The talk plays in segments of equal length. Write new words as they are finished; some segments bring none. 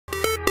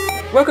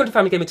Welcome to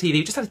Family Gamer TV.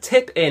 We just had a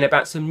tip in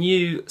about some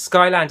new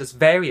Skylanders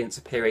variants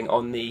appearing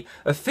on the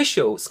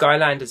official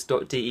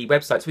Skylanders.de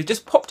website. So we've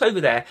just popped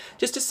over there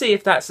just to see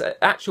if that's an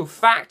actual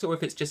fact or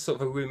if it's just sort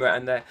of a rumour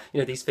and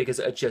these figures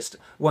are just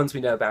ones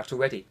we know about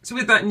already. So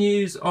with that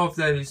news of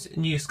those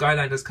new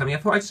Skylanders coming, I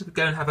thought I'd just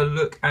go and have a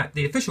look at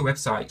the official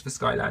website for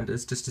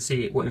Skylanders just to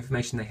see what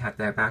information they had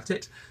there about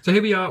it. So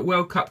here we are,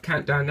 World Cup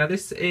countdown. Now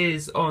this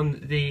is on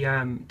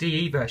the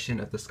DE version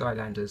of the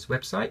Skylanders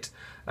website.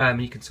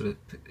 You can sort of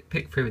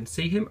pick through and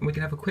see him, and we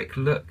can have a quick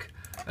look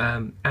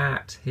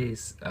at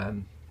his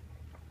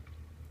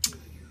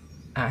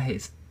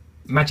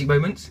magic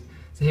moments.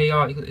 So here you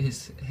are, you've got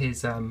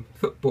his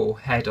football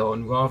head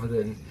on rather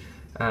than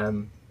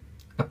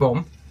a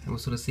bomb, and we'll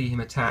sort of see him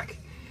attack.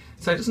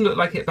 So it doesn't look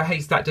like it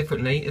behaves that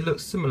differently. It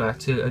looks similar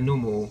to a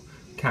normal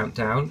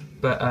countdown,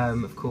 but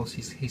of course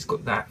he's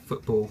got that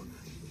football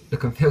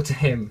look and feel to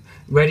him,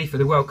 ready for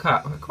the World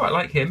Cup. I quite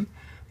like him.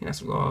 I think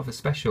that's rather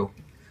special.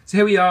 So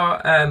here we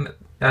are,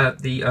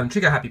 the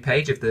Trigger Happy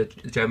page of the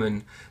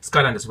German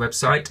Skylanders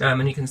website,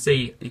 and you can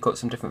see you've got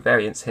some different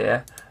variants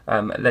here.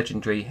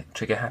 Legendary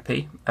Trigger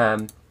Happy,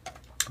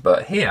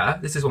 but here,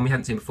 this is one we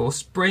hadn't seen before,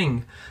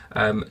 Spring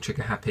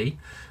Trigger Happy.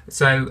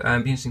 So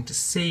it'll be interesting to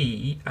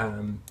see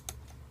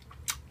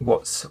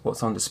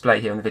what's on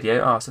display here in the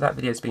video. So that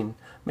video's been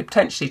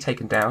potentially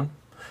taken down.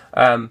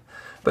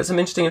 But some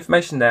interesting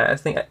information there. I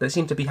think they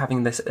seem to be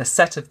having a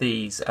set of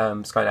these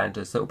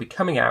Skylanders that will be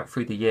coming out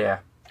through the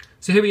year.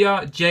 So here we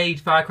are, Jade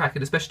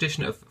Firecracker, a special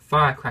edition of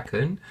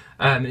Firecracken.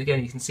 And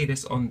again, you can see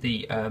this on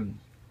the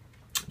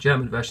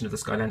German version of the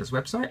Skylanders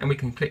website, and we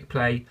can click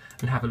play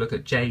and have a look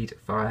at Jade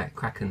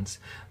Firecracken's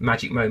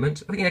magic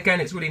moment. I think again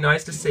it's really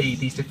nice to see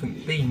these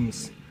different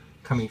themes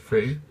coming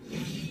through.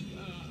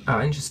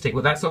 Interesting.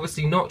 Well, that's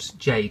obviously not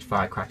Jade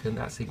Firecracken,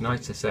 that's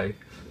Igniter, so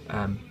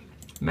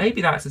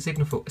maybe that's a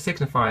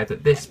signifier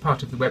that this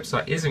part of the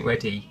website isn't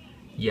ready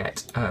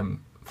yet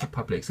for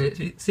public. So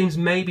it seems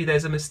maybe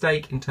there's a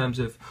mistake in terms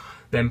of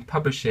them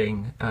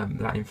publishing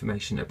that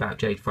information about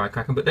Jade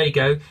Firecracken, but there you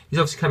go, he's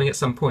obviously coming at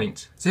some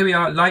point. So here we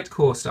are, Light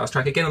Core Star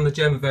Strike, again on the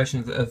German version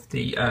of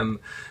the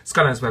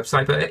Skylanders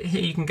website, but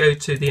here you can go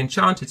to the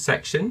Enchanted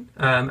section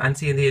and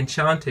see the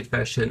Enchanted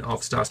version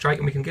of Star Strike,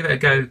 and we can give it a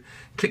go,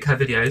 click her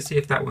video, see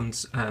if that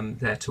one's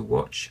there to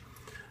watch.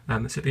 So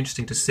it'll be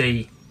interesting to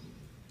see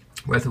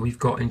whether we've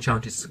got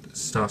Enchanted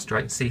Star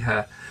Strike and see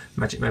her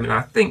magic moment.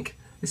 I think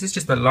this is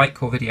just the Light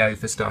Core video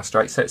for Star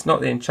Strike, so it's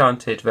not the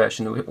Enchanted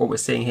version. What we're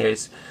seeing here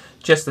is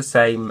just the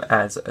same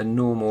as a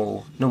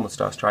normal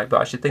Star Strike, but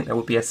I should think there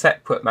will be a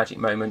separate magic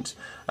moment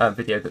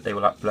video that they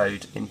will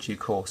upload in due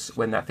course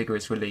when that figure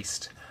is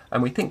released,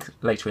 and we think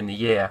later in the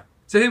year.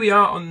 So here we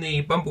are on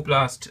the Bumble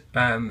Blast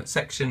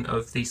section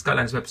of the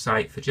Skylanders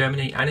website for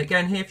Germany, and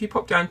again here if you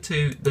pop down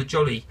to the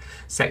Jolly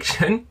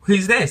section,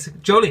 who's this?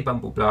 Jolly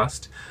Bumble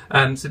Blast.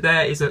 So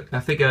there is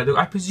a figure that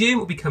I presume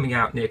will be coming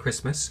out near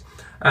Christmas,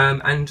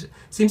 and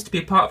seems to be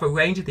a part of a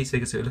range of these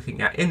figures that we're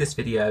looking at in this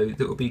video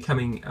that will be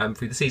coming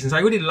through the seasons. I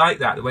really like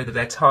that, the way that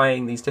they're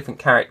tying these different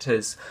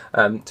characters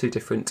to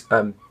different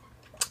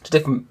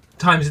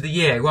times of the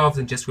year, rather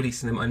than just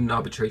releasing them in an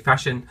arbitrary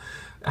fashion,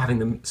 having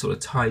them sort of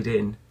tied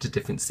in to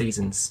different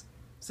seasons.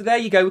 So there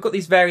you go, we've got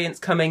these variants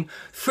coming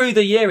through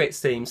the year it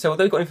seems. So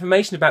although we've got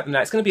information about them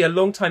now, it's going to be a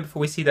long time before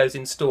we see those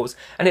in stores.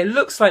 And it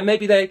looks like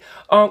maybe they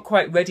aren't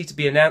quite ready to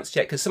be announced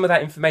yet because some of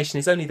that information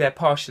is only there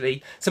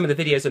partially, some of the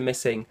videos are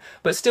missing.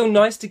 But still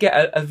nice to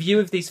get a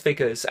view of these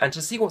figures and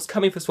to see what's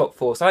coming for Swap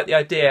Force. I like the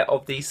idea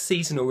of these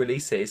seasonal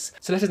releases.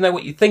 So let us know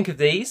what you think of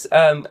these.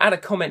 Add a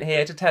comment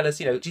here to tell us,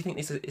 do you think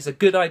this is a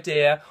good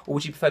idea, or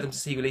would you prefer them to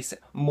see release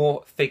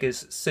more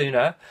figures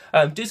sooner?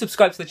 Do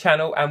subscribe to the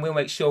channel and we'll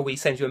make sure we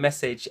send you a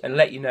message and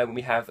let you know when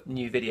we have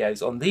new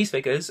videos on these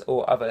figures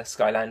or other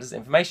Skylanders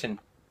information.